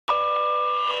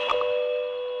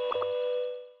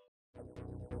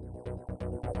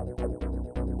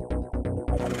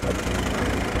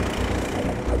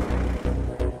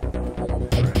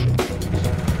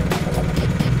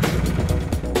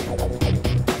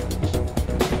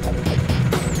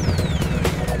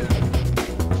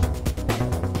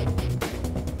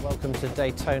at a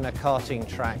Daytona karting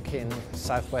track in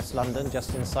southwest London,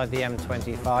 just inside the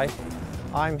M25.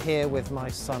 I'm here with my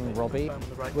son Robbie.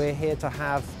 We're here to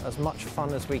have as much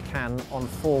fun as we can on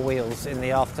four wheels in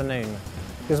the afternoon.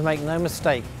 Because make no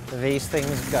mistake, these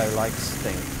things go like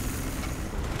stink.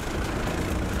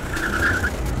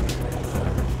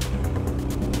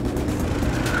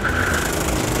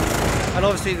 And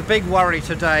obviously the big worry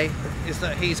today is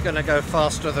that he's going to go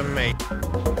faster than me.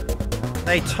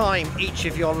 They time each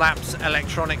of your laps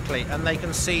electronically and they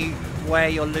can see where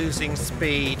you're losing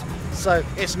speed. So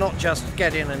it's not just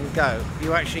get in and go,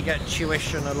 you actually get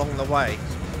tuition along the way.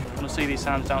 I want to see these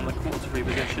hands down the quarter-free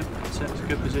position. That's it, it's a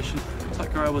good position.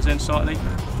 Tuck your elbows in slightly.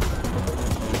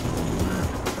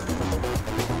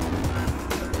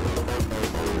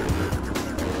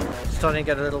 Starting to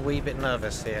get a little wee bit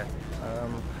nervous here.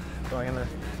 So I'm going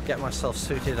to get myself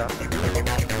suited up.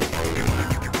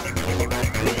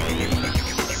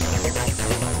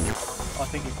 I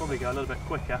think you probably go a little bit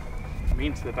quicker coming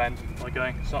into the bend by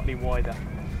going slightly wider.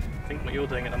 I think what you're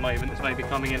doing at the moment is maybe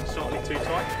coming in slightly too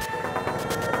tight.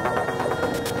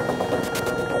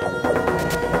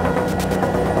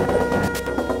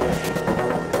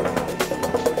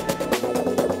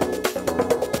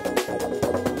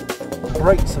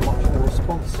 Brakes are much more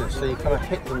responsive, so you kind of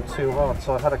hit them too hard,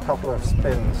 so I had a couple of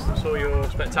spins. I saw your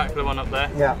spectacular one up there.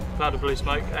 Yeah. Cloud of blue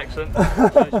smoke, excellent.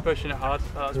 So you're pushing it hard.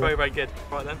 That's very, very good.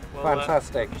 Right then. Well,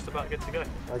 fantastic. Just about good to go.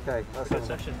 Okay, that's good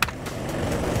session.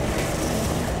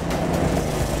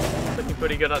 Looking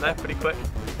pretty good out there, pretty quick.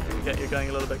 You're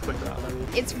going a little bit quicker out there.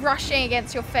 It's rushing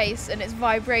against your face and it's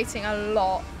vibrating a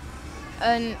lot,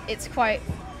 and it's quite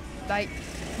like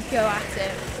go at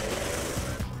it.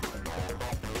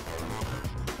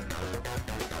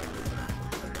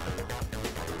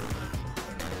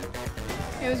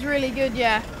 It was really good,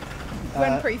 yeah.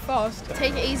 Went pretty fast.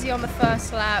 Take it easy on the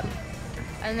first lap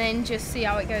and then just see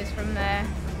how it goes from there.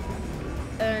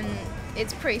 And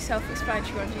it's pretty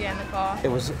self-explanatory once you get in the car. It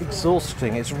was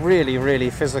exhausting. It's really, really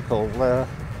physical.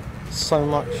 So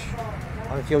much.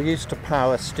 If you're used to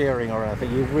power steering or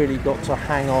anything, you've really got to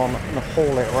hang on and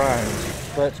haul it round.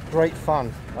 But great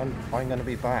fun. I'm going to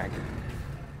be back.